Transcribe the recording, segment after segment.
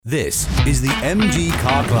This is the MG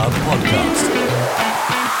Car Club podcast.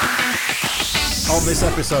 On this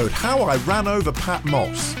episode, how I ran over Pat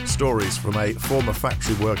Moss. Stories from a former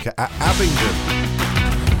factory worker at Abingdon.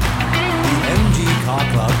 The MG Car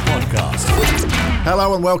Club podcast.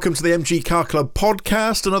 Hello and welcome to the MG Car Club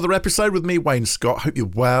podcast. Another episode with me, Wayne Scott. Hope you're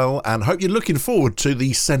well and hope you're looking forward to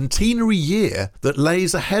the centenary year that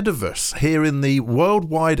lays ahead of us. Here in the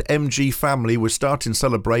worldwide MG family, we're starting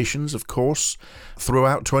celebrations, of course,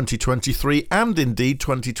 throughout 2023 and indeed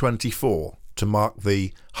 2024 to mark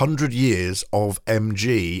the 100 years of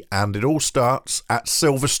MG, and it all starts at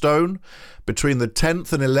Silverstone between the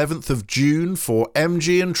 10th and 11th of June for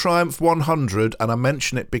MG and Triumph 100, and I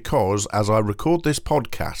mention it because as I record this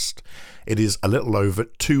podcast, it is a little over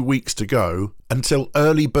 2 weeks to go until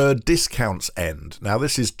early bird discounts end. Now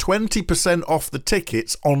this is 20% off the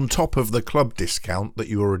tickets on top of the club discount that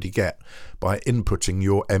you already get by inputting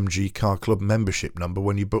your MG Car Club membership number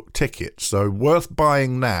when you book tickets. So worth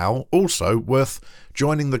buying now, also worth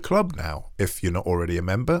joining the club now. If you're not already a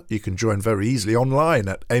member, you can join very easily online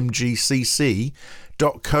at mgcc.co.uk,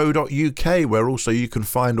 where also you can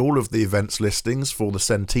find all of the events listings for the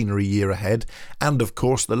centenary year ahead and of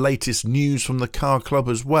course the latest news from the car club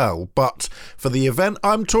as well. But for the event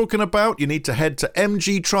I'm talking about, you need to head to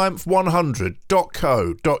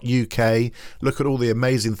mgtriumph100.co.uk. Look at all the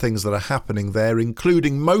amazing things that are happening there,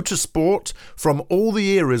 including motorsport from all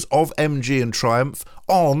the eras of MG and Triumph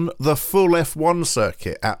on the full F1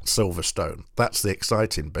 circuit at Silverstone. That's the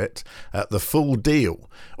exciting bit, the full deal.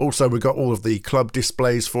 Also, we've got all of the club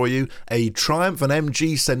displays for you, a Triumph and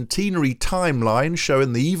MG centenary timeline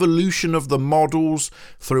showing the evolution of the models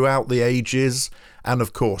throughout the ages, and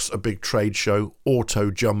of course a big trade show,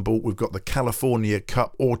 Auto Jumble. We've got the California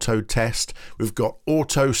Cup Auto Test, we've got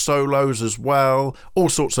Auto Solos as well, all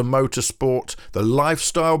sorts of motorsport, the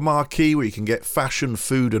Lifestyle Marquee where you can get fashion,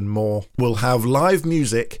 food and more. We'll have live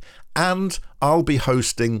music, and I'll be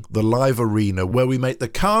hosting the live arena where we make the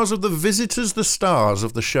cars of the visitors the stars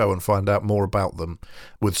of the show and find out more about them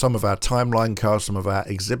with some of our timeline cars, some of our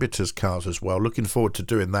exhibitors cars as well. Looking forward to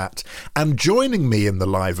doing that. And joining me in the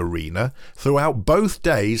live arena throughout both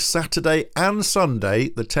days, Saturday and Sunday,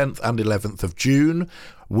 the 10th and 11th of June,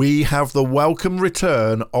 we have the welcome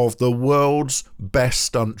return of the world's best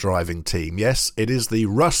stunt driving team. Yes, it is the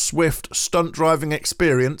Russ Swift Stunt Driving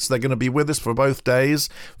Experience. They're going to be with us for both days.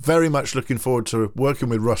 Very much looking forward to working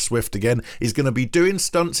with Russ Swift again. He's going to be doing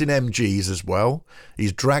stunts in MGs as well.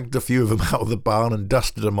 He's dragged a few of them out of the barn and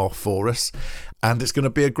dusted them off for us. And it's going to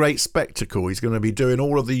be a great spectacle. He's going to be doing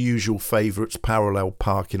all of the usual favourites, parallel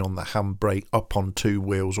parking on the handbrake, up on two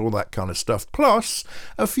wheels, all that kind of stuff. Plus,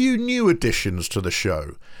 a few new additions to the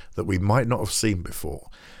show that we might not have seen before.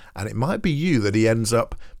 And it might be you that he ends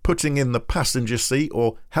up putting in the passenger seat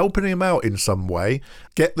or helping him out in some way,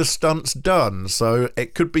 get the stunts done. So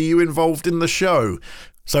it could be you involved in the show.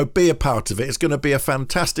 So be a part of it. It's going to be a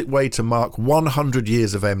fantastic way to mark 100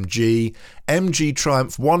 years of MG.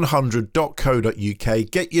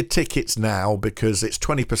 mgtriumph100.co.uk. Get your tickets now because it's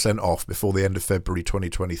 20% off before the end of February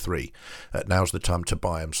 2023. Now's the time to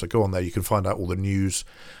buy them. So go on there. You can find out all the news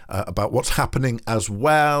about what's happening as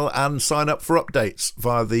well and sign up for updates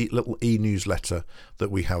via the little e-newsletter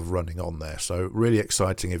that we have running on there. So really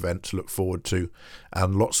exciting event to look forward to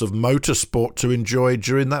and lots of motorsport to enjoy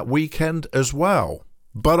during that weekend as well.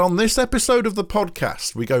 But on this episode of the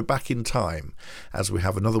podcast, we go back in time as we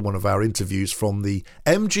have another one of our interviews from the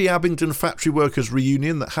MG Abingdon Factory Workers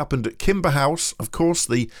reunion that happened at Kimber House, of course,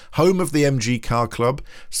 the home of the MG Car Club,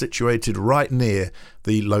 situated right near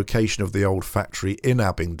the location of the old factory in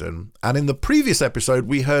Abingdon. And in the previous episode,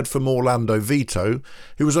 we heard from Orlando Vito,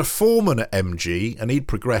 who was a foreman at MG, and he'd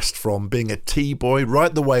progressed from being a T-boy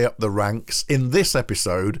right the way up the ranks. In this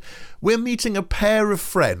episode, we're meeting a pair of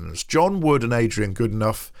friends, John Wood and Adrian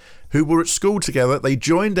Goodenough, who were at school together. They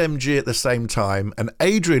joined MG at the same time, and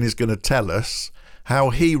Adrian is going to tell us how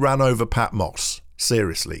he ran over Pat Moss.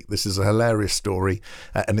 Seriously, this is a hilarious story,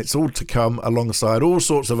 and it's all to come alongside all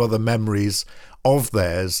sorts of other memories of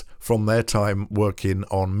theirs from their time working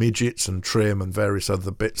on midgets and trim and various other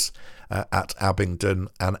bits at Abingdon.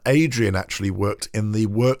 And Adrian actually worked in the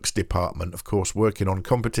works department, of course, working on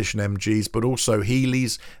competition MGs, but also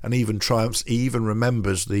Healeys and even Triumphs. He even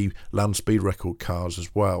remembers the Land Speed Record cars as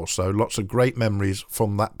well. So lots of great memories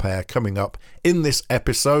from that pair coming up in this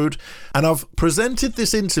episode. And I've presented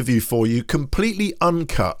this interview for you completely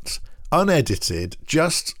uncut, unedited,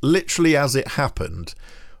 just literally as it happened,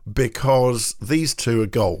 because these two are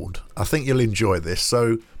gold. I think you'll enjoy this.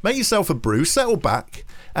 So make yourself a brew, settle back,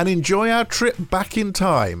 and enjoy our trip back in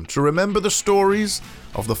time to remember the stories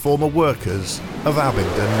of the former workers of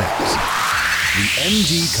Abingdon next. The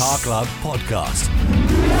MG Car Club podcast.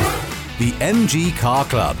 The MG Car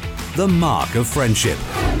Club, the mark of friendship.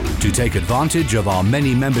 To take advantage of our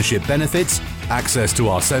many membership benefits, access to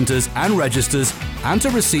our centres and registers, and to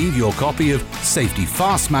receive your copy of Safety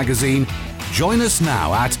Fast magazine, join us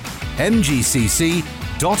now at mgcc.co.uk.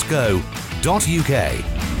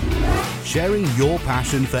 Sharing your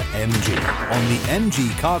passion for MG on the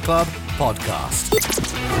MG Car Club podcast.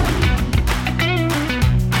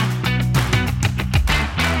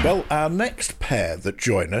 Well, our next pair that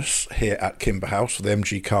join us here at Kimber House for the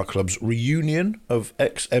MG Car Club's reunion of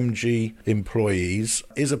ex-MG employees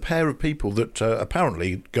is a pair of people that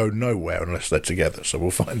apparently go nowhere unless they're together, so we'll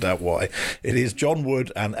find out why. It is John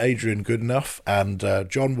Wood and Adrian Goodenough, and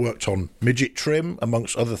John worked on midget trim,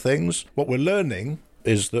 amongst other things. What we're learning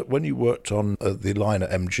is that when you worked on the line at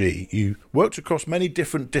MG, you worked across many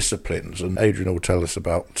different disciplines, and Adrian will tell us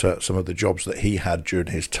about some of the jobs that he had during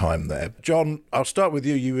his time there. John, I'll start with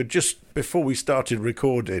you. You were just, before we started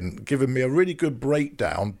recording, giving me a really good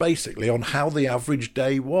breakdown, basically, on how the average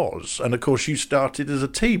day was. And, of course, you started as a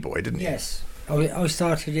T-boy, didn't you? Yes. I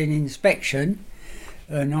started in inspection,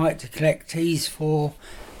 and I had to collect teas for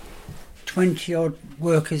 20-odd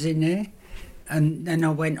workers in there. And then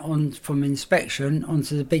I went on from inspection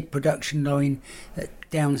onto the big production line at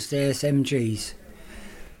downstairs MG's,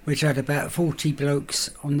 which had about 40 blokes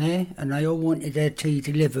on there, and they all wanted their tea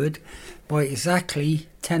delivered by exactly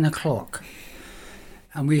 10 o'clock.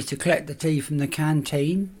 And we used to collect the tea from the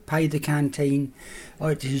canteen, pay the canteen.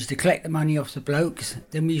 I used to collect the money off the blokes.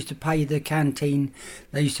 Then we used to pay the canteen.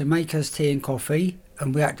 They used to make us tea and coffee,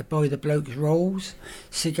 and we had to buy the blokes rolls,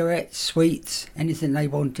 cigarettes, sweets, anything they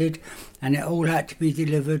wanted, and it all had to be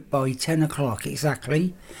delivered by 10 o'clock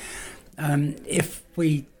exactly. If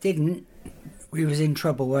we didn't, we was in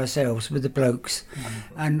trouble ourselves with the blokes.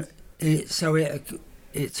 And so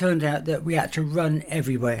it turned out that we had to run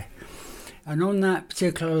everywhere. And on that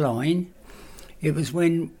particular line, it was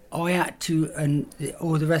when I had to, and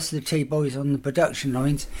all the rest of the T-boys on the production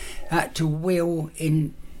lines, had to wheel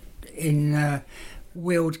in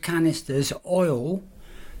wheeled canisters oil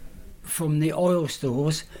from the oil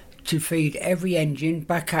stores to feed every engine,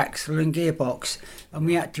 back axle and gearbox, and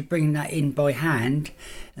we had to bring that in by hand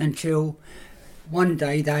until one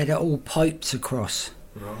day they had it all piped across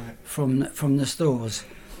from the stores.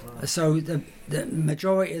 So the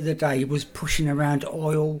majority of the day was pushing around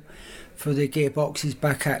oil for the gearboxes,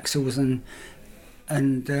 back axles and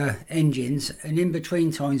engines, and in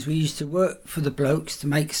between times we used to work for the blokes to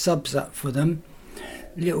make subs up for them,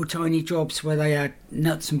 little tiny jobs where they had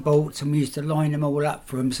nuts and bolts, and we used to line them all up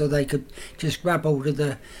for them so they could just grab hold of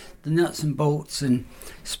the nuts and bolts and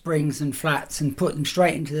springs and flats and put them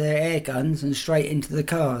straight into their air guns and straight into the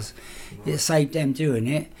cars. It saved them doing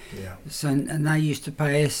it. Yeah. So, and they used to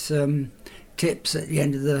pay us tips at the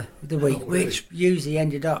end of the week, which usually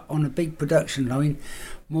ended up on a big production line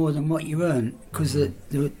more than what you earned, because the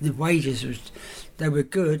wages they were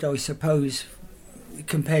good, I suppose,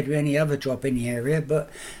 compared to any other job in the area, but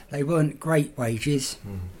they weren't great wages.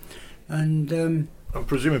 And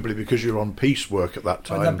presumably because you're on piecework at that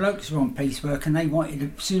time. Well, the blokes were on piecework, and they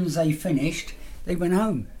wanted, as soon as they finished, they went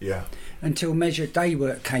home. Yeah. Until measured day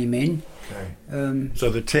work came in. Okay. So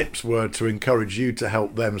the tips were to encourage you to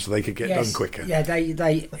help them so they could get done quicker. Yeah,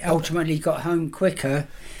 they ultimately got home quicker.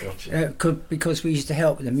 Gotcha. Because we used to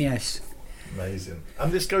help them. Yes. Amazing.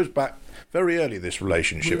 And this goes back very early, this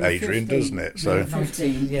relationship, Adrian, 15, doesn't it? So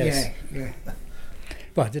 15, yes. Yeah.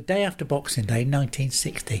 Right, the day after Boxing Day,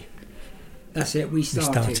 1960. That's it, we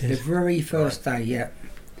started. The very first day, yeah.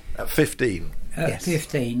 At 15? At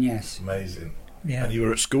 15, yes. Amazing. Yeah. And you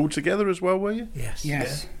were at school together as well, were you? Yes. Yeah.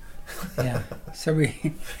 So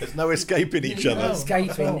there's no escaping each other. No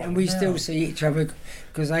escaping, and we still see each other,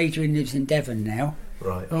 because Adrian lives in Devon now.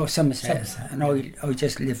 Right. Or Somerset. And I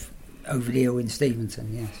just live over the hill in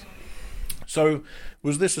Steventon, yes. So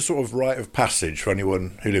was this a sort of rite of passage for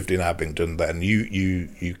anyone who lived in Abingdon then?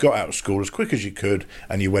 You got out of school as quick as you could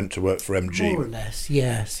and you went to work for MG? More or less,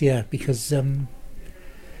 yes, yeah, because so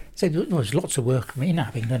there was lots of work in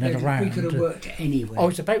Abingdon and around. We could have worked anywhere. I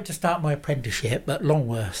was about to start my apprenticeship at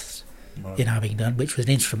Longworth's in Abingdon, which was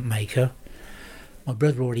an instrument maker. My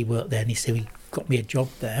brother already worked there, and he got me a job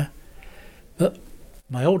there. But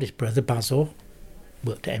my oldest brother, Basil,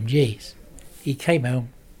 worked at MG's. He came home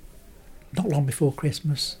not long before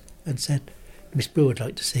Christmas and said, Miss Brewer would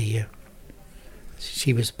like to see you.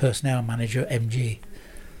 She was personnel manager at MG.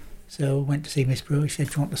 So I went to see Miss Brewer. She said,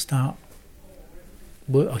 do you want to start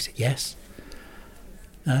work? I said, yes.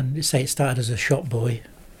 And it started as a shop boy.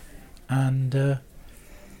 And in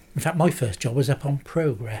fact, my first job was up on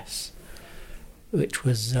Progress, which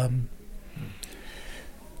was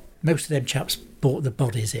most of them chaps brought the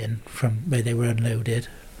bodies in from where they were unloaded,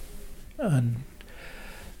 and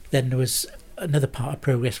then there was another part of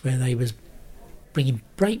progress where they was bringing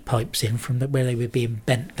brake pipes in from where they were being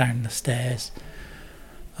bent down the stairs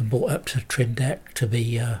and brought up to trim deck to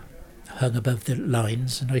be hung above the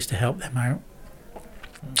lines, and I used to help them out.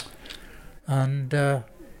 And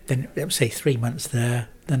then it was, say, 3 months there,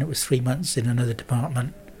 then it was 3 months in another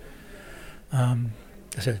department.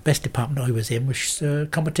 So the best department I was in was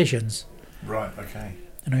competitions. Right, okay.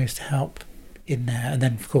 And I used to help in there, and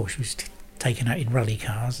then of course we was taken out in rally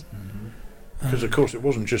cars. Because of course it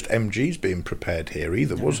wasn't just MGs being prepared here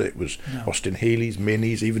either, was it? It was Austin Healey's,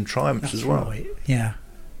 Minis, even Triumphs as well. Right, yeah.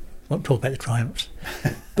 Won't talk about the Triumphs.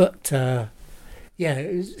 But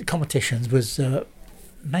yeah, competitions was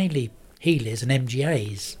mainly Healeys and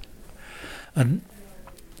MGAs. And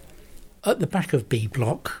at the back of B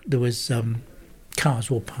Block there was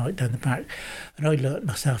cars all parked down the back, and I learnt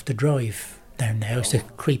myself to drive down there. I used to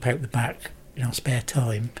creep out the back in our spare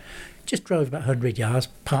time, just drove about 100 yards,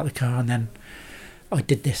 park the car, and then I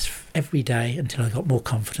did this every day until I got more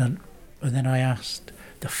confident. And then I asked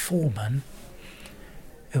the foreman,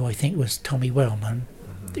 who I think was Tommy Wellman,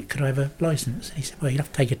 could I have a licence? And he said, well, you'll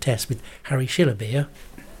have to take a test with Harry Schillerbeer.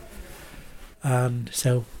 And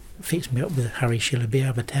so fixed me up with Harry Schillerbeer,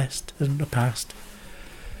 have a test, and I passed.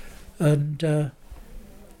 And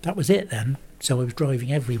that was it then. So I was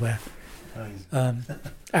driving everywhere.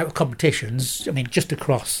 Out of competitions, I mean, just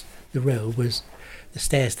across the road was the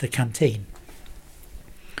stairs to the canteen.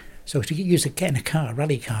 So to get in a car, a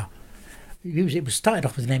rally car, it was started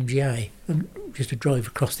off as an MGA, and just to drive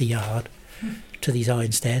across the yard to these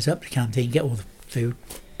iron stairs, up the canteen, get all the food,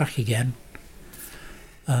 back again,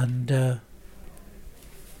 and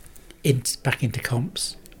back into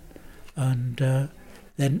comps. And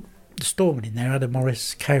then the storeman in there had a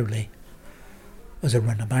Morris Cowley as a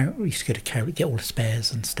runabout. We used to go to Cowley, get all the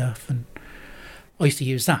spares and stuff, and I used to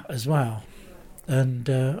use that as well. And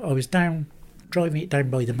I was driving it down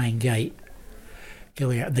by the main gate,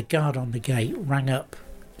 going out, and the guard on the gate rang up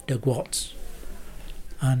Doug Watts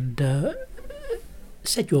and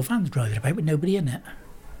said, your van's driving about with nobody in it.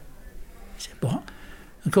 He said, what?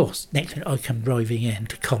 Of course, next minute I come driving in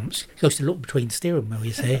to comps. I used to look between the steering wheel,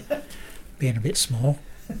 you see, being a bit small.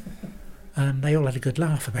 And they all had a good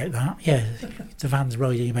laugh about that. Yeah, the van's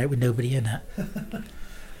riding about with nobody in it. And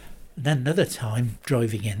then another time,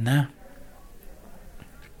 driving in there,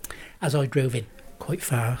 as I drove in quite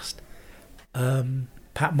fast,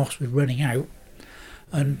 Pat Moss was running out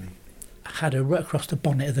and had a rut across the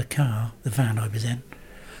bonnet of the car, the van I was in.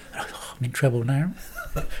 And I thought, oh, I'm in trouble now.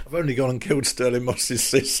 I've only gone and killed Sterling Moss's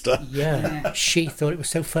sister. Yeah, she thought it was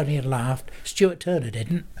so funny and laughed. Stuart Turner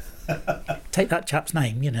didn't. Take that chap's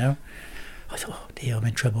name, you know. I thought, oh dear, I'm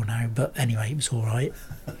in trouble now. But anyway, it was all right.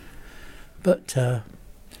 But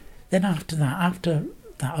then after that,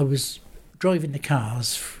 I was driving the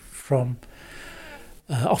cars from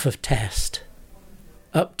off of test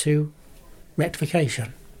up to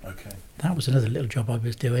rectification. Okay. That was another little job I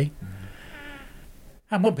was doing.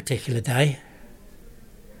 And one particular day,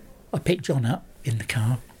 I picked John up in the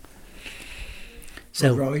car.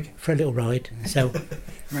 So for a little ride. So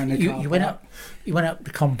you went up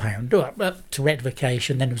the compound, up to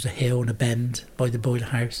rectification. Then there was a hill and a bend by the boiler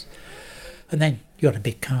house, and then you had a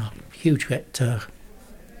big car, huge,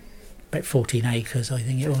 about 14 acres, I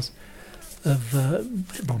think it was, of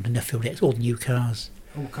Bond and Nuffield X, all new cars.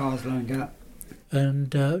 All cars lined up.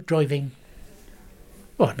 And driving,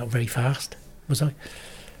 well, not very fast, was I?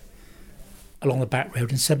 Along the back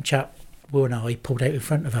road, and some chap, Will and I, pulled out in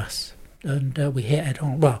front of us, and we hit head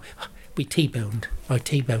on. Well, we T-boned. I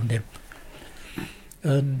T-boned him,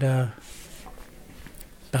 and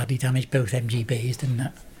badly damaged both MGBs, didn't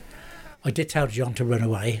it? I did tell John to run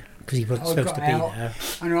away because he wasn't supposed to be there.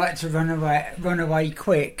 And I had to run away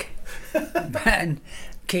quick, and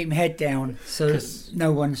keep my head down so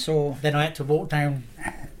no one saw. Then I had to walk down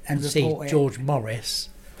and see George Morris,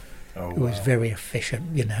 who was very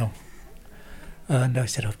efficient, you know. And I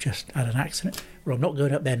said, I've just had an accident. Well, I'm not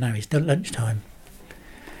going up there now, it's done lunchtime.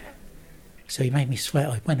 So he made me sweat.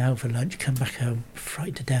 I went home for lunch, come back home,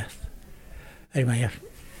 frightened to death. Anyway, I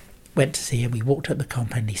went to see him. We walked up the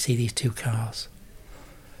compound, he see these two cars.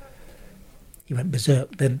 He went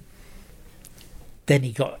berserk. Then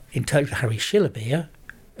he got in touch with Harry Schillerbeer,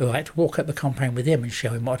 who I had to walk up the compound with him and show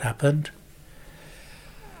him what had happened.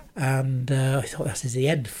 And I thought, this is the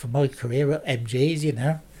end for my career at MGs, you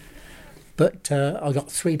know. But I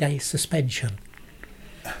got 3 days suspension.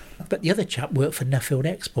 But the other chap worked for Nuffield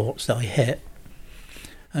Exports that I hit.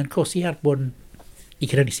 And of course he had one, he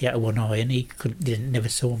could only see out of one eye, and he never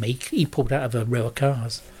saw me. He pulled out of a row of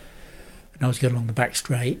cars. and I was going along the back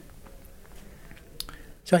straight.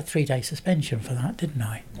 So I had 3-day suspension for that, didn't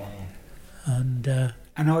I? Wow.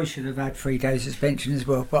 And I should have had 3 days suspension as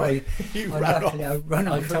well, but I ran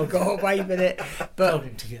off and got away with it. But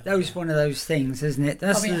that was one of those things, isn't it?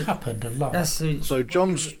 It happened a lot. So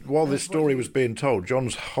John's, while this story was being told,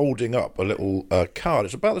 John's holding up a little card.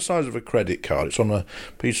 It's about the size of a credit card. It's on a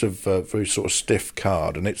piece of very sort of stiff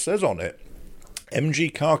card, and it says on it,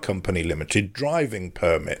 MG Car Company Limited driving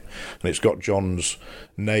permit, and it's got John's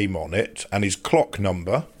name on it and his clock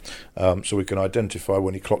number, so we can identify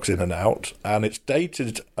when he clocks in and out, and it's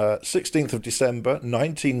dated 16th of December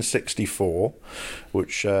 1964,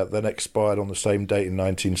 which then expired on the same date in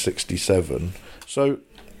 1967. So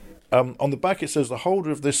on the back it says the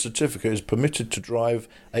holder of this certificate is permitted to drive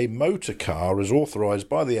a motor car as authorised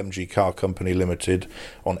by the MG Car Company Limited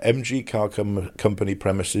on MG Car Company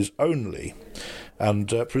premises only.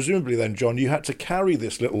 And presumably then, John, you had to carry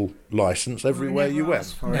this little licence everywhere you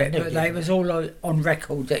went. But it was all on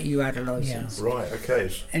record that you had a licence. Yeah. Right,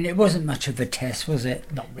 okay. And it wasn't much of a test, was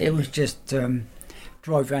it? Not really. It was just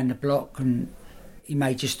drive around the block and he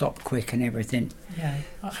made you stop quick and everything. Yeah.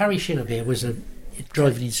 Harry Shillerbeer was a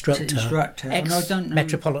driving instructor. And I don't know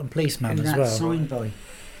Metropolitan Policeman as well. Signed by.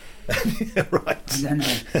 Yeah, right. I don't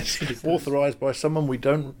know. Authorised by someone we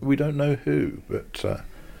don't know who, but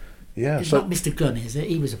yeah. It's so not Mr. Gunn, is it?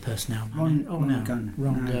 He was a personnel man. Ron Gunn.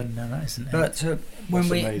 Ron Gunn. No, that isn't it. But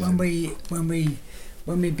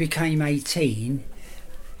when we became 18,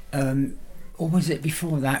 or was it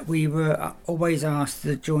before that? We were always asked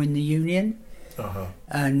to join the union. Uh-huh.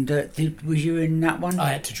 And was you in that one?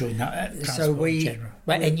 I had to join that. So we, General.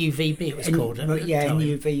 Well, NUVB it was called. Yeah,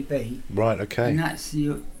 NUVB. Right, okay. And that's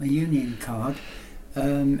the union card.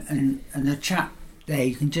 And a chap there,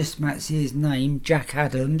 you can just about see his name, Jack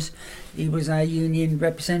Adams. He was our union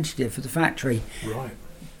representative for the factory. Right.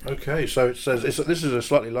 Okay, so it says this is a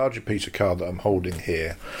slightly larger piece of card that I'm holding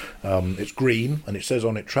here. It's green, and it says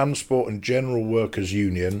on it Transport and General Workers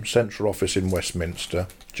Union, Central Office in Westminster.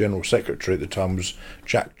 General Secretary at the time was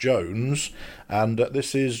Jack Jones, and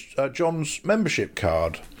this is John's membership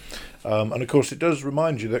card. And of course, it does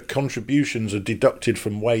remind you that contributions are deducted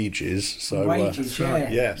from wages. So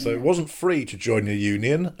so it wasn't free to join the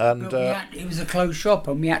union, and it was a closed shop,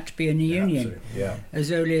 and we had to be in the union. Yeah.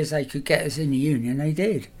 As early as they could get us in the union, they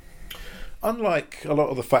did. Unlike a lot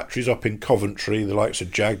of the factories up in Coventry, the likes of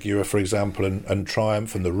Jaguar, for example, and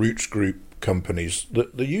Triumph and the Roots Group companies,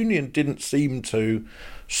 the union didn't seem to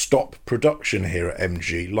stop production here at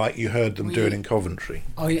MG like you heard them doing in Coventry.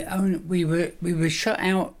 We were shut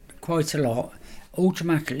out quite a lot,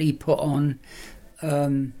 automatically put on.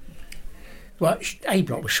 Well, A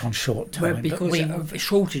block was on short time because of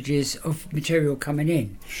shortages of material coming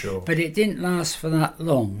in. Sure. But it didn't last for that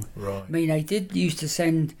long. Right. I mean, they did used to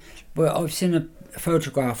send. Well, I've seen a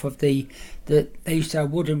photograph of they used to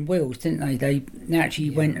have wooden wheels, didn't they? They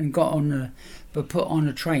actually went and got on put on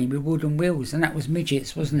a train with wooden wheels, and that was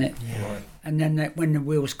midgets, wasn't it? Yeah. Right. And then when the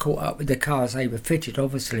wheels caught up with the cars, they were fitted,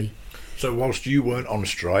 obviously. So whilst you weren't on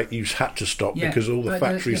strike, you had to stop because all the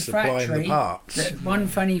factories supplying the parts. One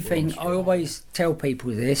funny thing, I always tell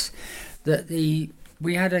people this, that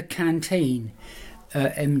we had a canteen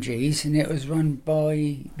at MG's, and it was run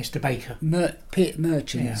by Mr. Baker. Peter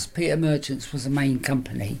Merchants. Yeah. Peter Merchants was the main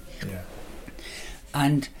company. Yeah.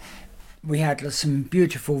 And we had some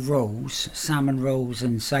beautiful rolls, salmon rolls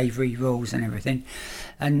and savoury rolls and everything.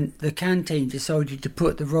 And the canteen decided to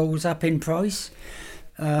put the rolls up in price.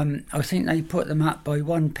 I think they put them up by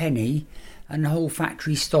 1 penny, and the whole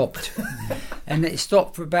factory stopped. And it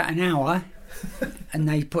stopped for about an hour, and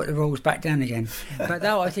they put the rolls back down again. But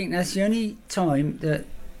I think that's the only time that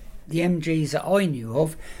the MGs that I knew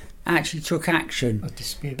of actually took action,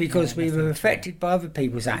 because we were affected by other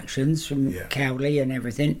people's actions from Cowley and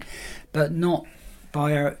everything, but not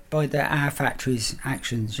by our factory's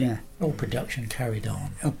actions. All production carried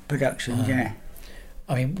on.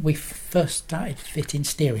 I mean, we first started fitting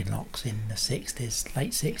steering locks in the 60s,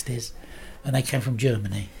 late 60s, and they came from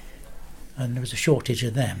Germany, and there was a shortage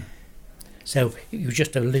of them. So it was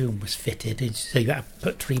just a loom was fitted, so you had to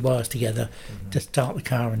put 3 wires together to start the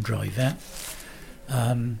car and drive it.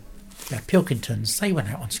 Pilkingtons, they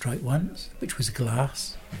went out on strike once, which was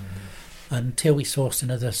glass, until we sourced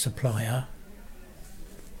another supplier.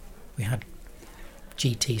 We had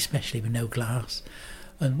GT especially with no glass,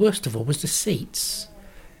 and worst of all was the seats.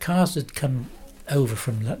 Cars had come over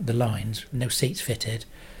from the lines, no seats fitted,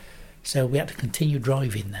 so we had to continue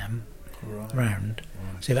driving them round.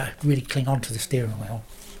 So you had to really cling onto the steering wheel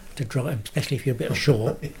to drive, especially if you're a bit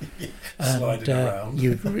short. Sliding around.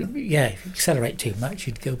 If you accelerate too much,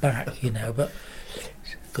 you'd go back, But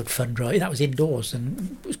good fun driving. That was indoors,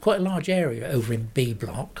 and it was quite a large area over in B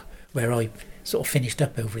block where I sort of finished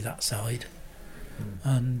up over that side.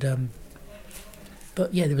 And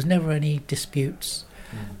but yeah, there was never any disputes.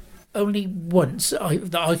 Only once that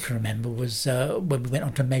I can remember was when we went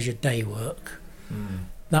on to measured day work.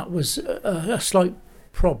 That was a slight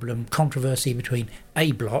problem, controversy between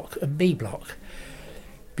A block and B block,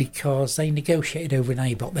 because they negotiated over in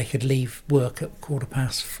A block they could leave work at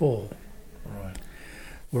 4:15, Right.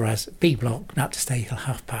 whereas B block had to stay till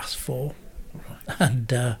 4:30. Right.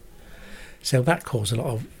 And so that caused a lot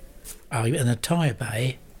of argument. And the tyre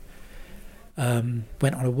bay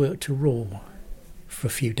went on a work to raw for a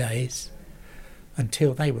few days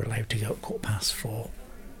until they were allowed to go at 4:15.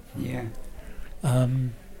 Yeah.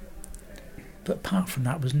 But apart from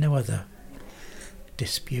that, was no other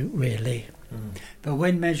dispute really. But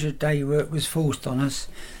when measured day work was forced on us,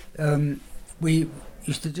 we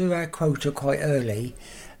used to do our quota quite early,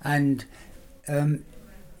 and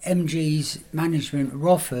MG's management were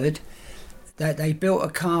offered that they built a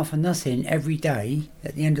car for nothing every day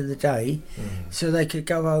at the end of the day, so they could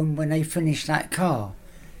go home when they finished that car.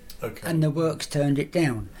 Okay. And the works turned it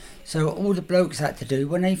down. So all the blokes had to do,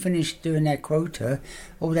 when they finished doing their quota,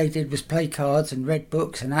 all they did was play cards and read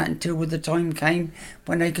books and that until the time came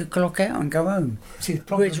when they could clock out and go home. See, the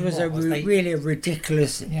problem Which was they, really a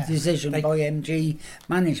ridiculous Yeah. decision They- by MG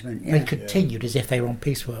management. they Yeah, continued as if they were on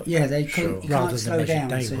piecework. yeah, they Sure. couldn't, you Rather can't than slow measured down.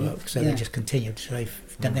 day So, work, so yeah. they just continued. So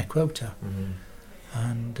they've done their quota,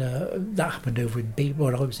 and that happened over in B.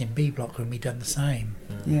 Well, I was in B block and we done the same,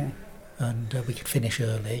 Yeah. and we could finish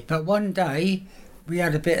early. But one day we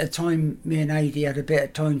had a bit of time, me and Adi had a bit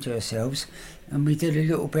of time to ourselves, and we did a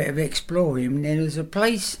little bit of exploring. And there was a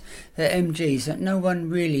place at MG's that no one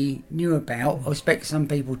really knew about. I expect some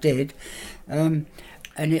people did, and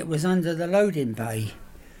it was under the loading bay.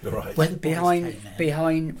 Right. Where the boys came in.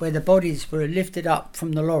 Behind where the bodies were lifted up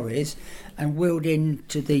from the lorries and wheeled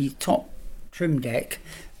into the top trim deck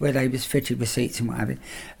where they was fitted with seats and what have you.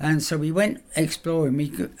 And so we went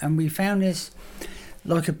exploring, and we found this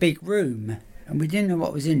like a big room, and we didn't know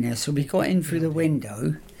what was in there, so we got in through the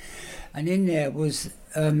window, and in there was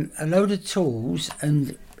a load of tools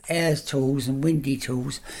and Ayres tools and Windy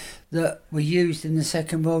tools that were used in the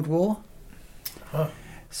Second World War. Huh.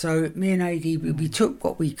 So me and Adi, we took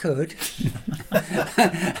what we could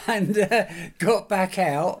and got back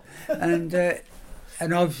out, and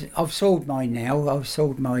I've sold mine now. I've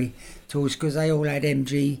sold my tools because they all had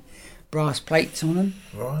MG brass plates on them.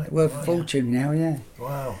 Right. Worth a fortune now, yeah.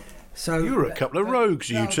 Wow. So You were a couple of rogues,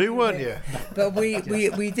 you two, weren't you? But we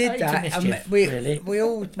did that. It's a And mischief, we really.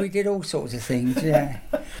 we did all sorts of things. Yeah.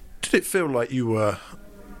 Did it feel like you were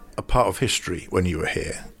a part of history when you were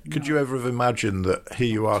here? Could you ever have imagined that here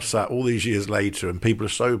you are sat all these years later and people are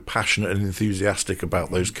so passionate and enthusiastic about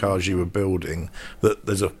those cars you were building that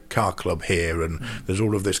there's a car club here and there's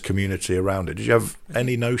all of this community around it? Did you have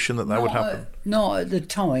any notion that would happen? Not at the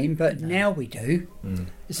time, but now we do.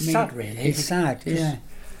 It's I mean, sad, really. It's sad. Yeah.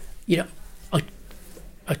 You know,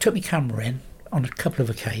 I took my camera in on a couple of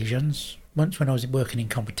occasions. Once when I was working in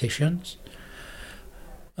competitions,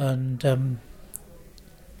 and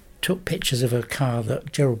took pictures of a car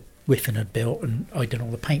that Gerald Whiffen had built, and I did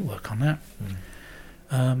all the paintwork on that.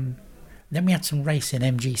 Then we had some racing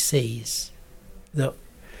MGCs that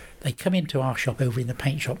they come into our shop over in the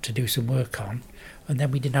paint shop to do some work on, and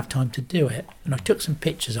then we didn't have time to do it. And I took some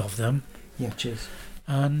pictures of them, Yeah. Cheers.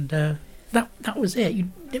 and that was it.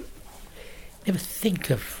 You never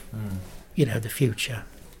think of the future.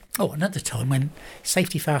 Oh, another time when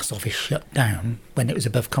Safety Fast Office shut down when it was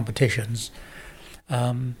above competitions,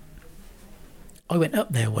 I went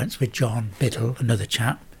up there once with John Biddle, another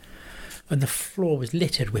chap, and the floor was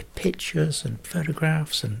littered with pictures and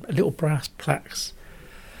photographs and little brass plaques,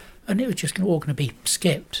 and it was just all going to be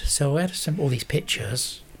skipped. So I had all these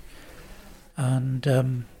pictures,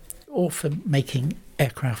 and all for making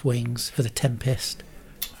aircraft wings for the Tempest,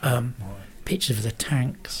 pictures of the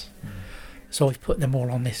tanks. So I've put them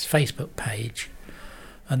all on this Facebook page,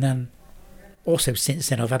 and then also since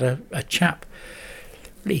then I've had a chap.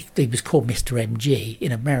 He was called Mr. MG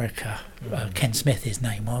in America. Ken Smith, his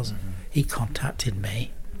name was. He contacted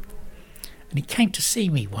me, and he came to see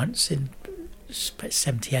me once in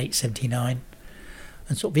 78, 79,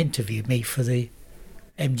 and sort of interviewed me for the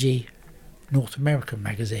MG North American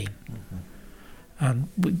magazine. And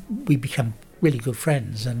we became really good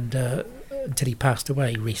friends, and until he passed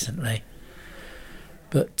away recently.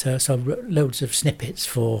 But so I wrote loads of snippets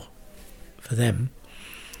for them,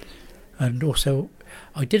 and also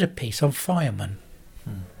I did a piece on firemen.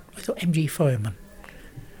 I thought MG firemen,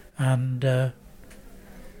 and that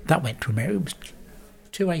went to America. It was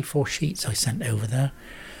 2 A4 sheets I sent over there,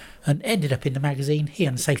 and ended up in the magazine here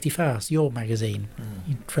on Safety Fast, your magazine,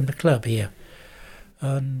 from the club here.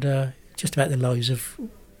 And just about the lives of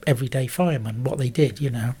everyday firemen, what they did, you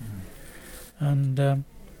know. And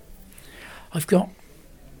I've got,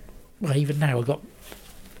 well, even now I've got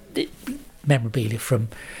memorabilia from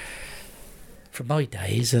my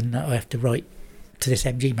days, and I have to write to this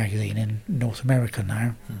MG magazine in North America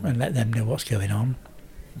now and let them know what's going on.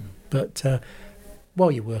 But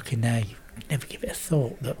while you're working there, you never give it a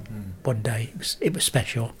thought that one day it was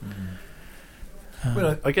special.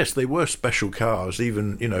 Well, I guess they were special cars.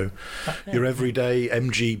 Even, you know, your everyday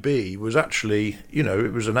MGB was actually, you know,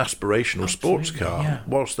 it was an aspirational sports car. Yeah.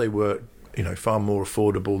 Whilst they were, you know, far more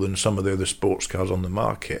affordable than some of the other sports cars on the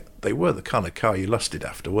market, they were the kind of car you lusted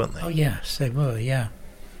after, weren't they? Oh yes, they were. Yeah.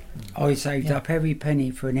 I saved up every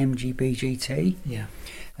penny for an MGB GT, Yeah.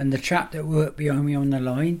 and the chap that worked behind me on the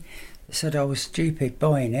line said I was stupid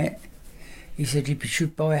buying it. He said you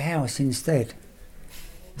should buy a house instead.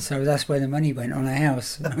 So that's where the money went, on a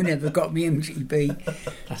house. I never got me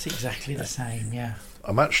MGB. That's exactly the same. Yeah.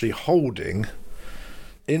 I'm actually holding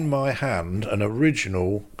in my hand an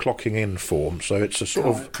original clocking in form. So it's a sort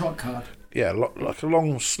of, clock card. yeah, like a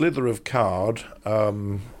long slither of card.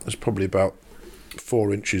 It's probably about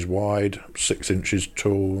 4 inches wide, 6 inches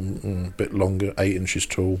tall, a bit longer, 8 inches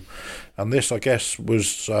tall. And this, I guess,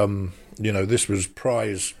 was, you know, this was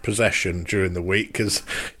prize possession during the week because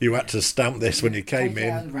you had to stamp this when you came Take it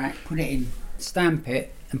out in. of the rack, put it in, stamp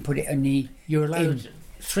it, and put it on the. You're allowed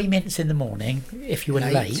 3 minutes in the morning if you were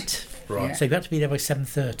late. Right. Yeah. So you had to be there by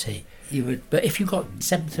 7:30. You would But if you got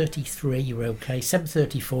 7:33, you were okay.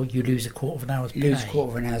 7:34, you lose a quarter of an hour's pay. lose a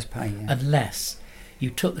quarter of an hour's pay. Yeah. Unless you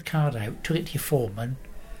took the card out, took it to your foreman,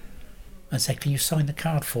 and said, "Can you sign the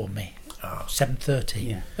card for me?" 7:30,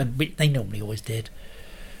 Yeah. and they normally always did.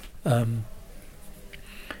 But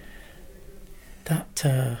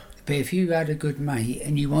if you had a good mate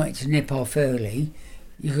and you wanted to nip off early,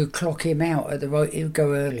 you could clock him out at the right. He would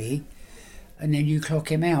go early, and then you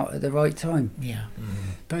clock him out at the right time. Yeah.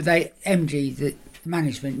 But the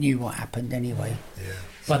management knew what happened anyway. Yeah.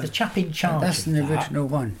 But the chap in charge. That's of an that- original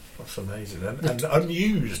one. That's amazing. And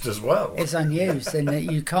unused as well. It's unused,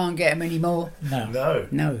 and you can't get them anymore. No.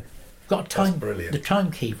 No. Got a time. brilliant. The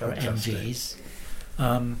timekeeper at Fantastic. MG's,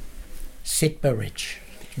 Sid Burridge.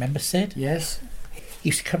 Remember Sid? Yes. He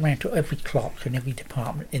used to come round to every clock and every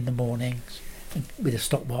department in the mornings with a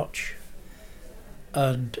stopwatch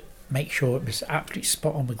and make sure it was absolutely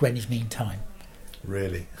spot on with Greenwich Mean Time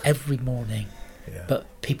Really. every morning. Yeah.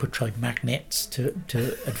 But people tried magnets to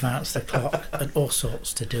advance the clock and all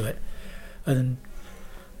sorts to do it. And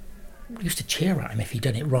we used to cheer at him if he'd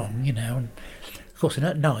done it wrong, you know. And of course, and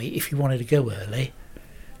at night, if you wanted to go early,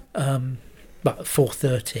 but at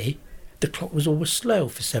 4:30, the clock was always slow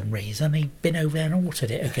for some reason. He'd been over there and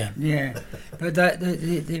altered it again. Yeah. But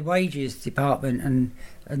the wages department and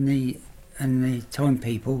the time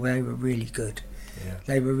people, they were really good. Yeah.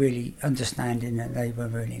 They were really understanding, and they were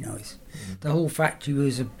really nice. The whole factory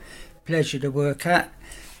was a pleasure to work at.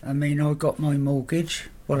 I mean, I got my mortgage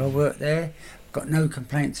while I worked there. Got no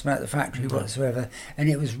complaints about the factory whatsoever, and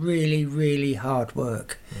it was really, really hard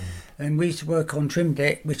work. And we used to work on trim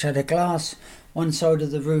deck, which had a glass. One side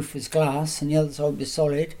of the roof was glass, and the other side was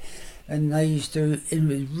solid. And they used to, it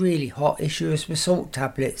was really hot, issue us with salt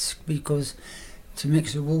tablets because to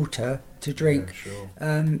mix with water to drink, Yeah,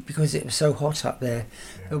 sure. because it was so hot up there.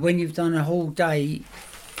 Yeah. But when you've done a whole day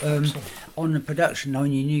on the production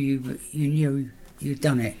line, you knew you'd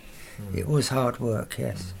done it. It was hard work,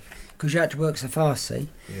 yes, because you had to work so fast, see,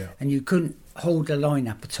 Yeah. and you couldn't hold the line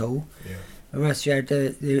up at all. Yeah. Or else you had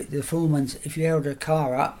the foreman's. If you held a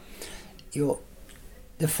car up, you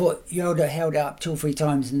held it up 2 or 3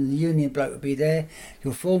 times, and the union bloke would be there.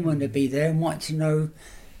 Your foreman would be there and wanted to know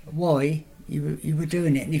why you were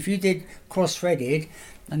doing it. And if you did cross-threaded,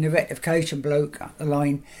 and the rectification bloke up the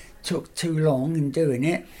line took too long in doing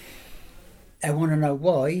it, they want to know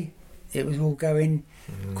why it was all going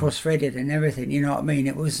cross-threaded and everything. You know what I mean?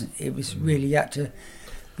 It was really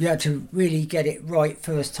you had to really get it right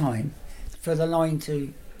first time for the line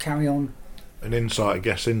to carry on. An insight, I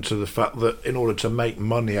guess, into the fact that in order to make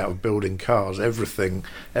money out of building cars,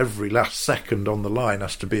 every last second on the line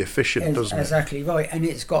has to be efficient, doesn't it? Exactly right, and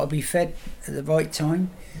it's got to be fed at the right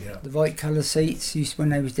time. Yeah. The right colour seats, used when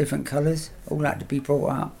they was different colours, all had to be brought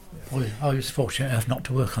up. Well, I was fortunate enough not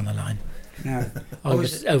to work on the line. No, I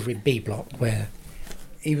was over in B block where,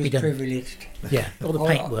 he was we done- privileged. yeah, all the Oh,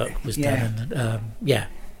 paintwork was yeah. done, and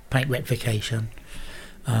paint rectification.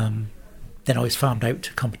 Then I was farmed out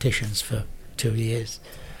to competitions for 2 years,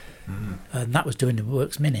 and that was doing the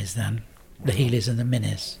works minis then. the Healys and the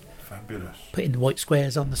Minis. Fabulous. Putting the white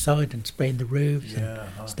squares on the side and spraying the roofs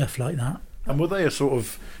and stuff like that. And were they a sort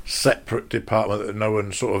of separate department that no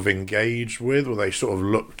one sort of engaged with? Were they sort of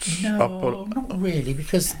looked up on? No, not really,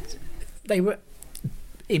 because they were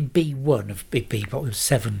in B1 of Big B, but it was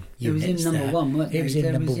 7 units. It was in number 1, weren't they? It was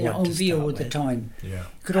in number 1 on view all the time. Yeah.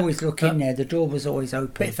 You could always look in there, the door was always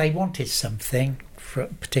open. But if they wanted something for a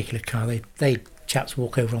particular car, they chaps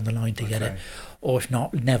walk over on the line to get it. Or if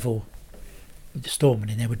not, Neville, the storeman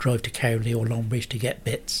in there, would drive to Cowley or Longbridge to get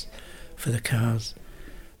bits for the cars.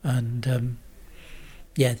 And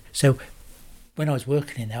so when I was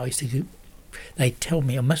working in there, they'd tell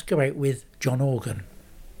me I must go out with John Organ,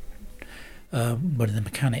 one of the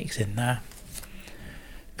mechanics in there,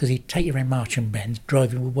 because he'd take you around March and Bends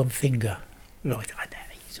driving with one finger. Like, I know,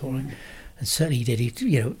 he's all right. And certainly he did. He,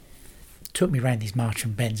 took me around these March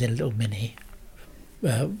and Bends in a little Mini,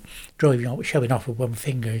 showing off with one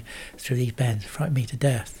finger through these bends, frightened me to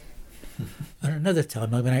death. And another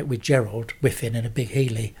time I went out with Gerald Whiffin in a big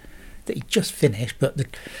Healy that he'd just finished, but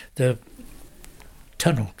the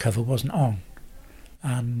tunnel cover wasn't on.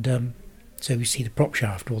 And so we see the prop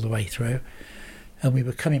shaft all the way through. And we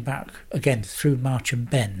were coming back again through March and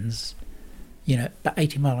Bends, about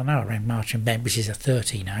 80 mile an hour around March and Bends, which is a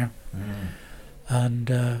 30 now,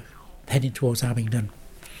 and heading towards Abingdon.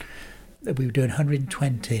 We were doing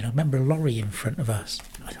 120, and I remember a lorry in front of us.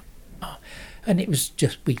 And it was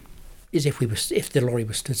just, if the lorry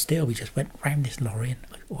was stood still, we just went round this lorry, and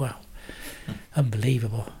wow,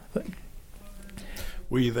 unbelievable. But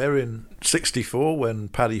were you there in '64 when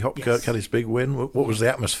Paddy Hopkirk had his big win? What was the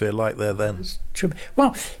atmosphere like there then?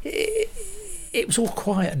 Well, it was all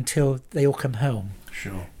quiet until they all come home.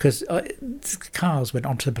 Sure. Because the cars went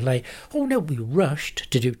onto the Palais. Oh no, we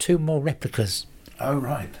rushed to do 2 more replicas. Oh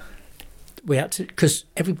right. We had to, because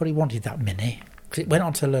everybody wanted that Mini, because it went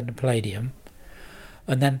onto the London Palladium,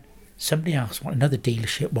 and then somebody else, another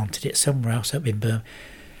dealership wanted it somewhere else up in Birmingham.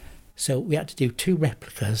 So we had to do 2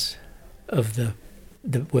 replicas of the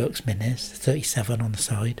Works Minis, 37 on the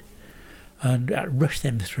side, and rush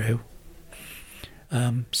them through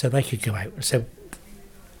so they could go out. So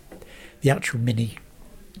the actual Mini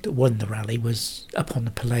that won the rally was up on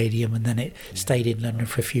the Palladium, and then it stayed in London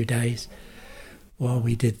for a few days while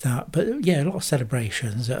we did that. But yeah, a lot of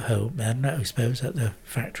celebrations at home then, I suppose, at the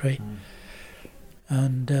factory.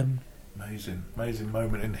 And amazing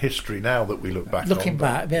moment in history now that we look back looking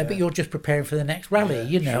on. Back, but you're just preparing for the next rally,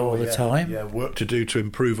 all the time. Yeah, work to do to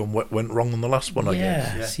improve on what went wrong on the last one, I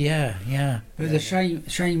guess. Yeah. But the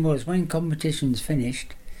shame was, when competitions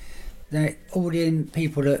finished, that all the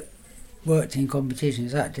people that worked in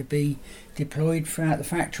competitions had to be deployed throughout the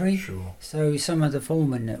factory. Sure. So some of the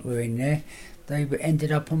foremen that were in there, they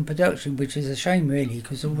ended up on production, which is a shame really,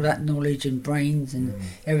 because all that knowledge and brains and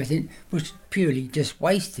everything was purely just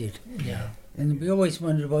wasted. Yeah. And we always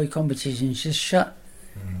wondered why competitions just shut.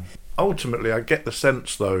 Ultimately, I get the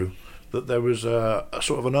sense though that there was a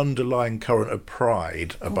sort of an underlying current of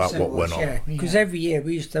pride about what went on. Yeah, because every year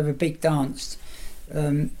we used to have a big dance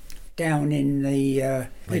down in the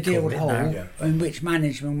Guild Hall, in which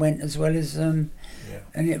management went as well as, and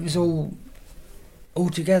it was all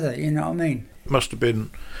together. You know what I mean? It must have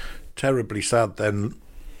been terribly sad then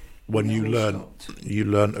when you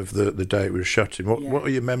learnt of the day it was shutting. What are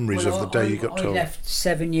your memories of the day you got told? I left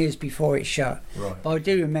 7 years before it shut, but I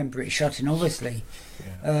do remember it shutting, obviously.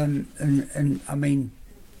 And I mean,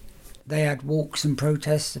 they had walks and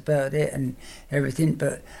protests about it and everything,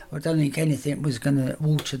 but I don't think anything was going to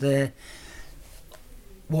alter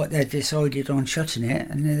what they decided on shutting it,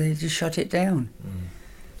 and they just shut it down.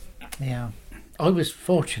 Yeah. I was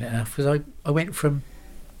fortunate enough because I went from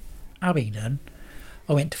Abingdon,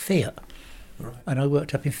 I went to Fiat, and I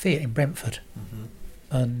worked up in Fiat in Brentford,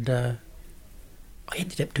 and I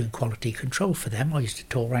ended up doing quality control for them. I used to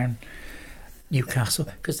tour around Newcastle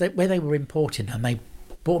because where they were importing them, they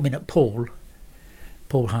brought them in at Poole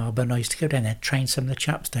Harbour, and I used to go down there and train some of the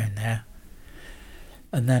chaps down there,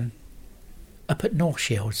 and then up at North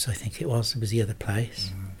Shields, I think it was the other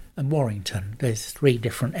place. And Warrington. There's 3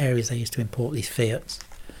 different areas they used to import these Fiats,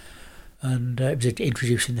 and it was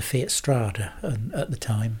introducing the Fiat Strada at the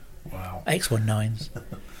time. Wow. X19s.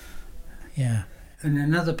 Yeah. And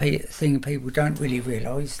another thing people don't really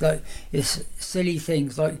realise, like, is silly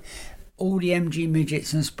things like all the MG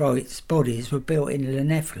midgets and sprites bodies were built in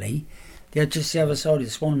Llanelli. They're just the other side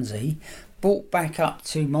of Swansea, brought back up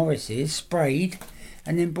to Morris's, sprayed,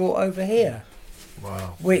 and then brought over here.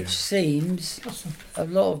 Wow. Which seems a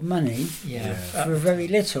lot of money for very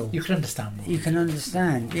little. You can understand more. You can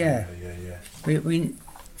understand, yeah.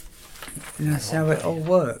 That's how it all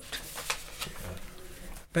worked.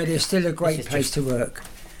 But it's still a great This is place just- to work.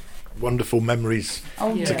 Wonderful memories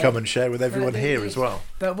Oh, to come and share with everyone here as well.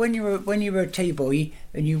 But when you were a T-boy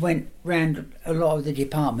and you went round a lot of the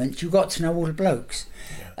departments, you got to know all the blokes.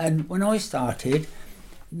 And when I started,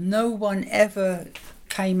 no one ever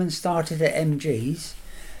came and started at MG's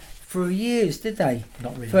for years, did they?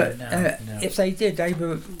 Not really. But no. if they did, they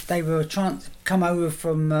were come over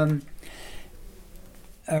from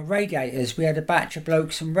radiators. We had a batch of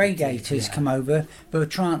blokes from radiators come over, but were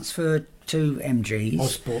transferred to MG's.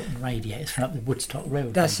 Osborne and Radiators from up the Woodstock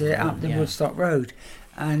Road. That's it, up the Woodstock Road.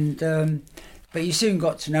 And but you soon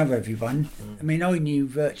got to know everyone. I mean, I knew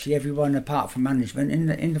virtually everyone apart from management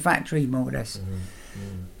in the factory, more or less.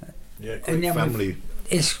 Yeah, And great then family.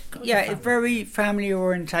 It's a very family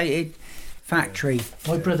orientated factory.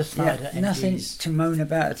 My brother started at Nothing MG's. to moan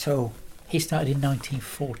about at all. He started in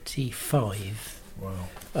 1945, Wow.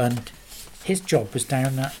 and his job was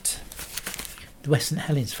down at the West St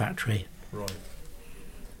Helens factory Right.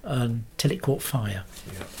 until it caught fire.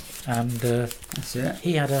 Yeah. And That's it.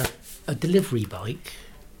 he had a delivery bike,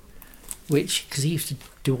 which, because he used to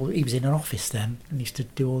do all, he was in an office then, and he used to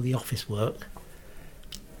do all the office work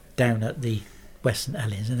down at the West St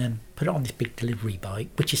Helens, and then put it on this big delivery bike,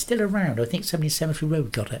 which is still around. I think somebody in Cemetery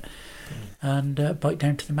Road got it, and bike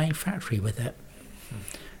down to the main factory with it.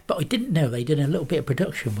 But I didn't know they did a little bit of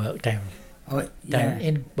production work down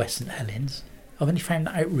in West St Helens. I've only found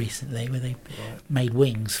that out recently, where they made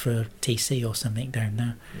wings for TC or something down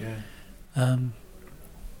there. Yeah.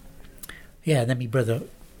 And then my brother,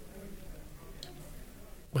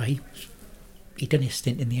 well, he done his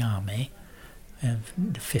stint in the army,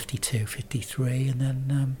 52, 53, and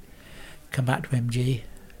then come back to MG.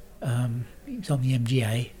 He was on the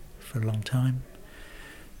MGA for a long time.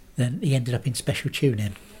 Then he ended up in special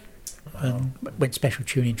tuning. And when special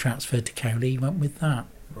tuning transferred to Cowley, he went with that.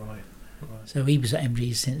 Right. So he was at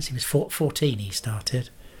MG since he was 14. He started.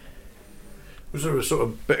 Was there a sort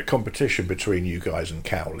of bit of competition between you guys and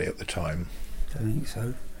Cowley at the time? I think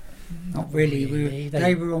so. Not really. Really,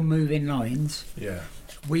 They were on moving lines. Yeah.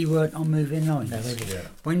 We weren't on moving lines. No, they Yeah.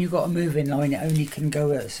 When you got a moving line, it only can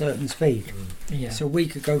go at a certain speed. Yeah. So we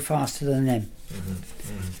could go faster than them,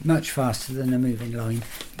 much faster than the moving line,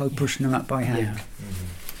 by pushing them up by hand. Yeah.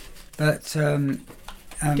 But So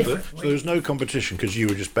there was no competition because you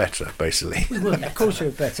were just better, basically. of course we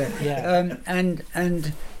were better. Yeah.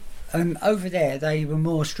 And over there they were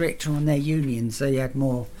more stricter on their unions. They had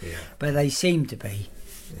more, Yeah. but they seemed to be.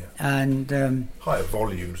 Yeah. And Higher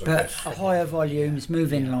volumes, I but guess. higher volumes,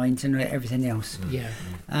 moving lines, and everything else. Yeah.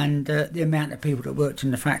 And the amount of people that worked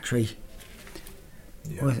in the factory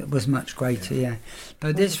Yeah. was much greater, yeah.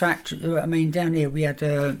 But this factory, I mean, down here we had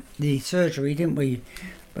the surgery, didn't we?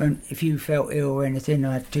 If you felt ill or anything,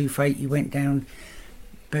 or had toothache, you went down,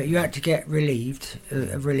 but you had to get relief,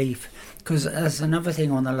 because as another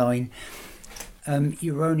thing on the line,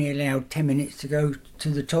 you were only allowed 10 minutes to go to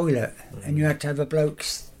the toilet, and you had to have a bloke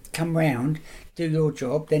come round, do your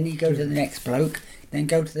job, then you go to the next bloke, then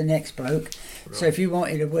go to the next bloke. Right. So if you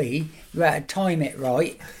wanted a wee, you had to time it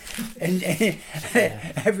right, and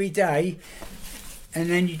every day, and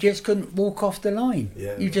then you just couldn't walk off the line.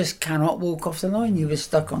 Yeah. You just cannot walk off the line. You were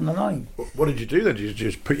stuck on the line. What did you do then? Did you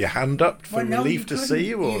just put your hand up for Well, no, relief you to couldn't. see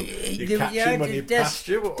you, or you catch him when you passed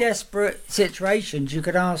you? Or? Desperate situations, you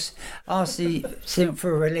could ask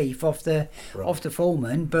for relief off the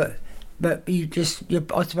foreman, but you just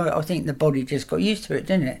I think the body just got used to it,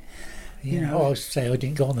 didn't it? Yeah. You know. I was say I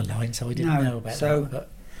didn't go on the line, so I didn't know about that. But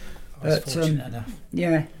I was fortunate enough.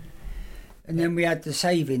 Yeah. And then we had the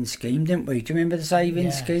savings scheme, didn't we? Do you remember the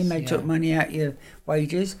savings scheme? They took money out of your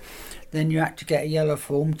wages. Then you had to get a yellow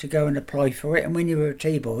form to go and apply for it. And when you were a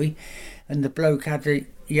T-boy, and the bloke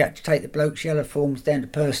you had to take the bloke's yellow forms down to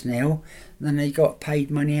personnel, and then they got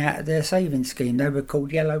paid money out of their savings scheme. They were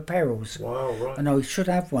called yellow perils. Wow, right. And I should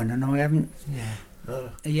have one, and I haven't. Yeah.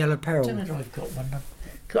 A yellow I peril. don't know if I've got one.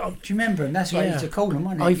 Do you remember them? That's what I used to call them,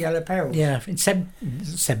 wasn't it? Yellow perils. Yeah, in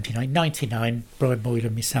 99, Brian Boyle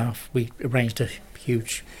and myself, we arranged a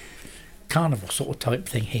huge carnival sort of type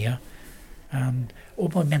thing here, and all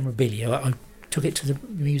my memorabilia, I took it to the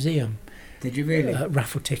museum. Did you really?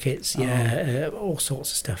 Raffle tickets, all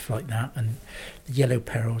sorts of stuff like that, and the yellow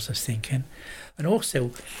perils, I was thinking. And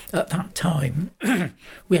also, at that time,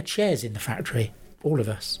 we had shares in the factory, all of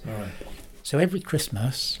us. Right. So every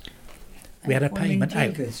Christmas, we had a payment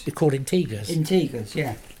out. They're called Integers. Integers,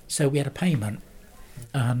 yeah. So we had a payment,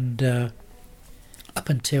 and up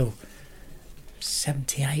until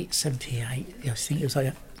 78, I think it was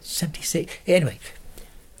like 76. Anyway,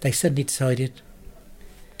 they suddenly decided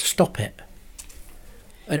to stop it.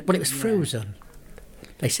 And, well, it was frozen.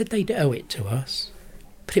 They said they'd owe it to us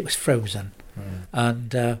but it was frozen.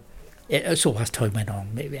 And it's all as time went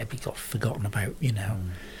on, it got forgotten about,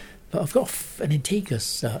 But I've got an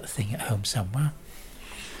Antiguas thing at home somewhere.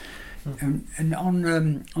 And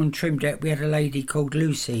on trim deck we had a lady called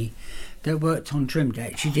Lucy that worked on trim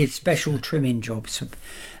deck. She did special trimming jobs,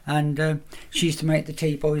 and she used to make the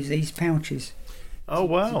tea boys these pouches Oh,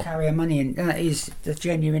 to wow. carry her money in. That is the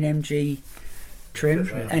genuine MG trim,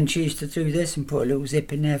 and she used to do this and put a little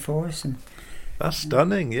zip in there for us. And That's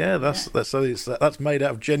stunning. Yeah, that's made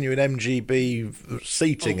out of genuine MGB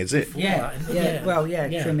seating, is it? yeah,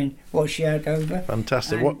 trimming what she had over.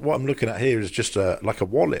 Fantastic. And- What I'm looking at here is just like a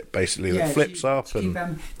wallet, basically, that flips up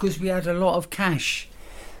and. Because we had a lot of cash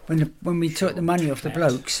when we took the money off the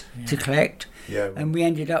blokes to collect, and we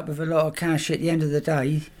ended up with a lot of cash at the end of the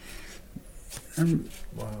day, and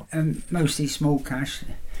mostly small cash,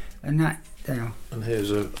 and that there. And here's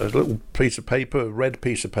a little piece of paper, a red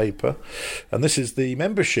piece of paper, and this is the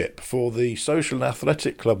membership for the Social and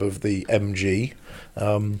Athletic Club of the MG,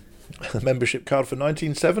 the membership card for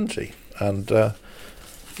 1970, and. I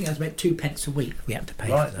think it was about 2p a week we had to pay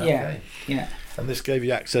for that. Yeah. And this gave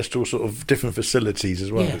you access to all sort of different facilities as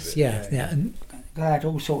well. Yes, is it? yeah. And They had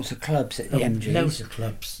all sorts of clubs at the MG. loads of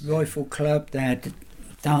clubs. Rifle Club, they had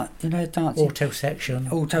dancing. Auto section.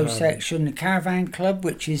 Section, the Caravan Club,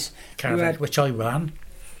 which is Caravan, which I ran.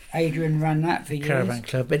 Adrian ran that for years. Caravan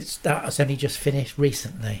Club. That's only just finished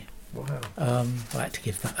recently. Wow. I had to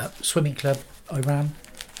give that up. Swimming club I ran.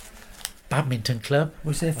 Badminton club.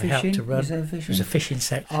 Was there I helped fishing? to run. Was there There fishing? was a fishing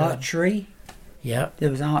section. Archery. Yeah. There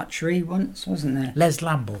was archery once, wasn't there? Les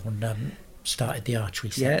Lambourne started the archery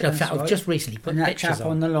section. Yeah, In that's fact, I've right. just recently put And that pictures chap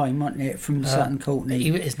on the line, wasn't it, from Sutton Courtney?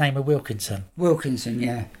 His name was Wilkinson, Wilkinson,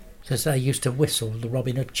 yeah. because they used to whistle the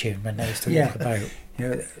Robin Hood tune when they used to Yeah. walk about. Yeah,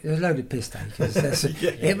 there was a load of piss takers.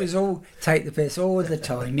 It was all take the piss all the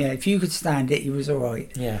time. Yeah, if you could stand it, he was all right.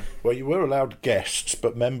 Yeah. Well, you were allowed guests,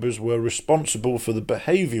 but members were responsible for the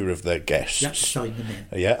behaviour of their guests. You had to sign them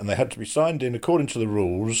in. Yeah, and they had to be signed in according to the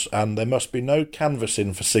rules, and there must be no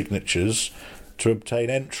canvassing for signatures to obtain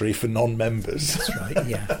entry for non-members. That's right,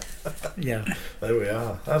 yeah. Yeah. There we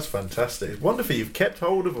are. That's fantastic. It's wonderful you've kept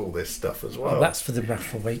hold of all this stuff as well. Well, that's for the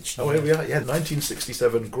raffle each Oh, here we are. Yeah,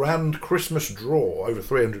 1967 grand Christmas draw, over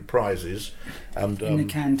 300 prizes, and In the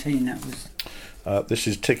canteen, that was. this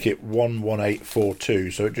is ticket 11842,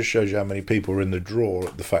 so it just shows you how many people were in the draw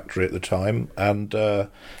at the factory at the time, and you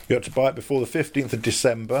had to buy it before the 15th of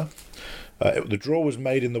December. The draw was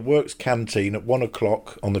made in the works canteen at 1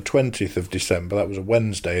 o'clock on the 20th of December. That was a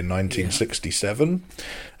Wednesday in 1967.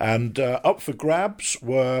 And up for grabs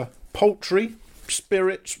were poultry,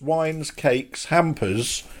 spirits, wines, cakes,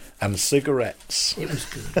 hampers, and cigarettes. It was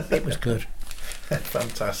good. It was good.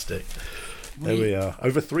 Fantastic. There we are.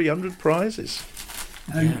 Over 300 prizes.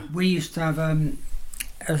 And we used to have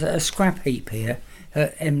a scrap heap here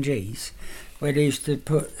at MG's, where they used to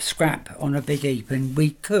put scrap on a big heap, and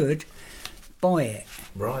we could buy it.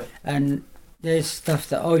 Right. And there's stuff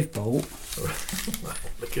that I've bought.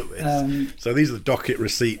 Look at this. So these are the docket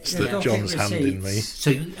receipts that docket John's handing me.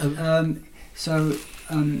 So,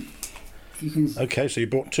 You can Okay, so you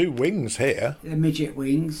bought 2 wings here. the midget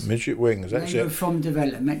wings. Midget wings. They Actually, were from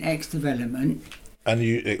development, ex-development, and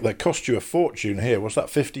they cost you a fortune here. What's that,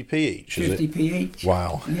 50p each, is it? 50p each.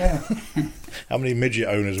 Wow. Yeah. How many midget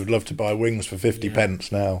owners would love to buy wings for 50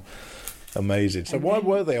 pence now? Amazing. So why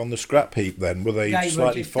were they on the scrap heap then? Were they They were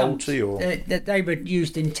slightly just dumped. faulty or? They were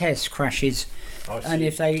used in test crashes, and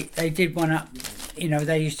if they did one up,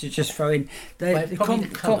 they used to just throw in Well, probably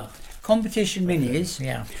the colour. competition minis.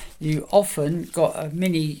 yeah. You often got a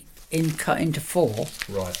mini cut into 4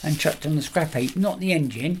 Right. and chucked on the scrap heap. Not the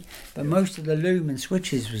engine, but most of the loom and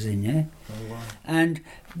switches was in there. Oh, wow. And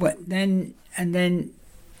then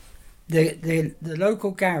the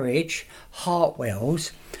local garage,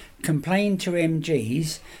 Hartwell's, complained to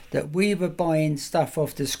MG's that we were buying stuff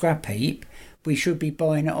off the scrap heap. We should be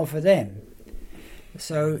buying it off of them.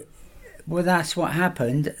 So, that's what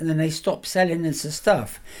happened, and then they stopped selling us the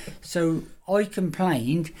stuff. So I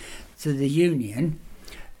complained to the union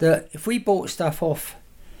that if we bought stuff off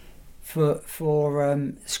for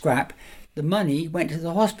scrap, the money went to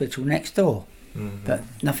the hospital next door. But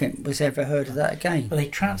nothing was ever heard of that again. Well, they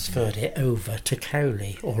transferred it over to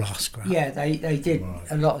Cowley, all our scrap. Yeah, they did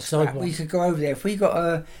a lot of So scrap. what- We could go over there if we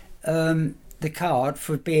got the card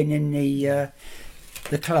for being in the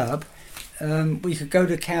club. We could go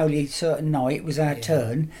to Cowley a certain night. It was our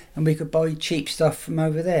turn, and we could buy cheap stuff from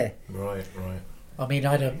over there. Right. I mean,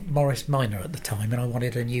 I had a Morris Minor at the time, and I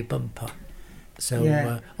wanted a new bumper. So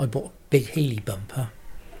Yeah. I bought a big Healy bumper.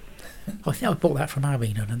 I think I bought that from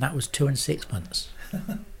Abingdon, and that was 2 and 6 months.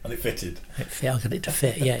 And it fitted. I got it to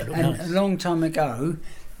fit, yeah. It looked And nice. a long time ago,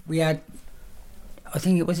 we had, I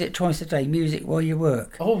think it was twice a day, music while you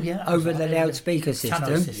work. Oh, yeah. Over the loudspeaker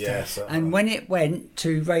Tannoy system. Yes. And when it went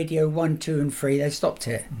to radio 1, 2 and 3, they stopped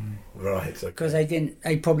it. Right, Because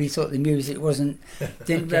they probably thought the music didn't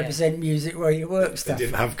Yeah. represent music while you work They stuff.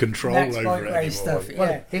 didn't have control That's over quite it great anymore. stuff, Yeah. yeah.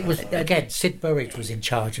 Well, it was, again, Sid Burridge was in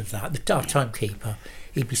charge of that, our timekeeper.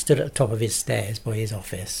 He'd be stood at the top of his stairs by his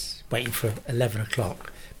office, waiting for 11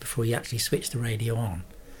 o'clock before he actually switched the radio on.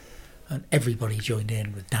 And everybody joined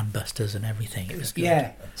in with dam busters and everything. It was good.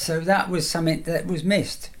 Yeah, so that was something that was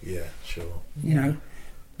missed, Yeah, sure. you know.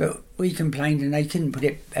 But we complained and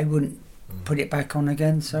they wouldn't put it back on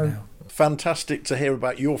again, so... No. Fantastic to hear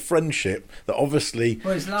about your friendship that obviously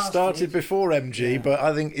Well, it's lasted. started before MG, but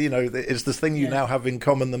I think, it's the thing you now have in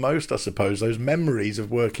common the most, I suppose, those memories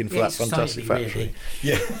of working for Yeah, that fantastic society, factory. really.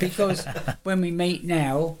 Yeah. Because when we meet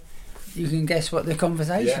now, you can guess what the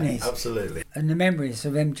conversation is. absolutely. And the memories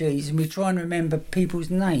of MGs, and we try and remember people's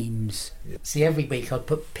names. See, every week I'd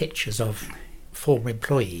put pictures of former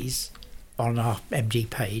employees on our MG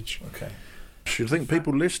page. Okay. I think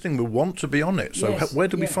people listening will want to be on it. So Yes, where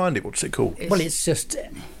do we yeah. find it? What's it called? Well, it's just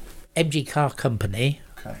MG Car Company,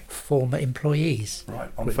 Okay. former employees. Right.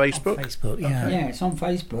 On Facebook? On Facebook, yeah. Yeah, it's on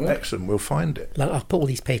Facebook. Excellent. We'll find it. Like, I've put all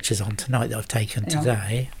these pictures on tonight that I've taken Yeah.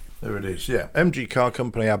 today. There it is, yeah. MG Car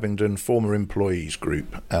Company Abingdon Former Employees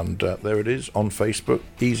Group. And there it is on Facebook.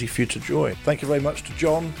 Easy for you to join. Thank you very much to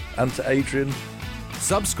John and to Adrian.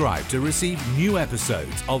 Subscribe to receive new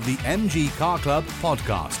episodes of the MG Car Club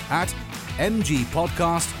podcast at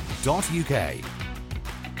mgpodcast.uk.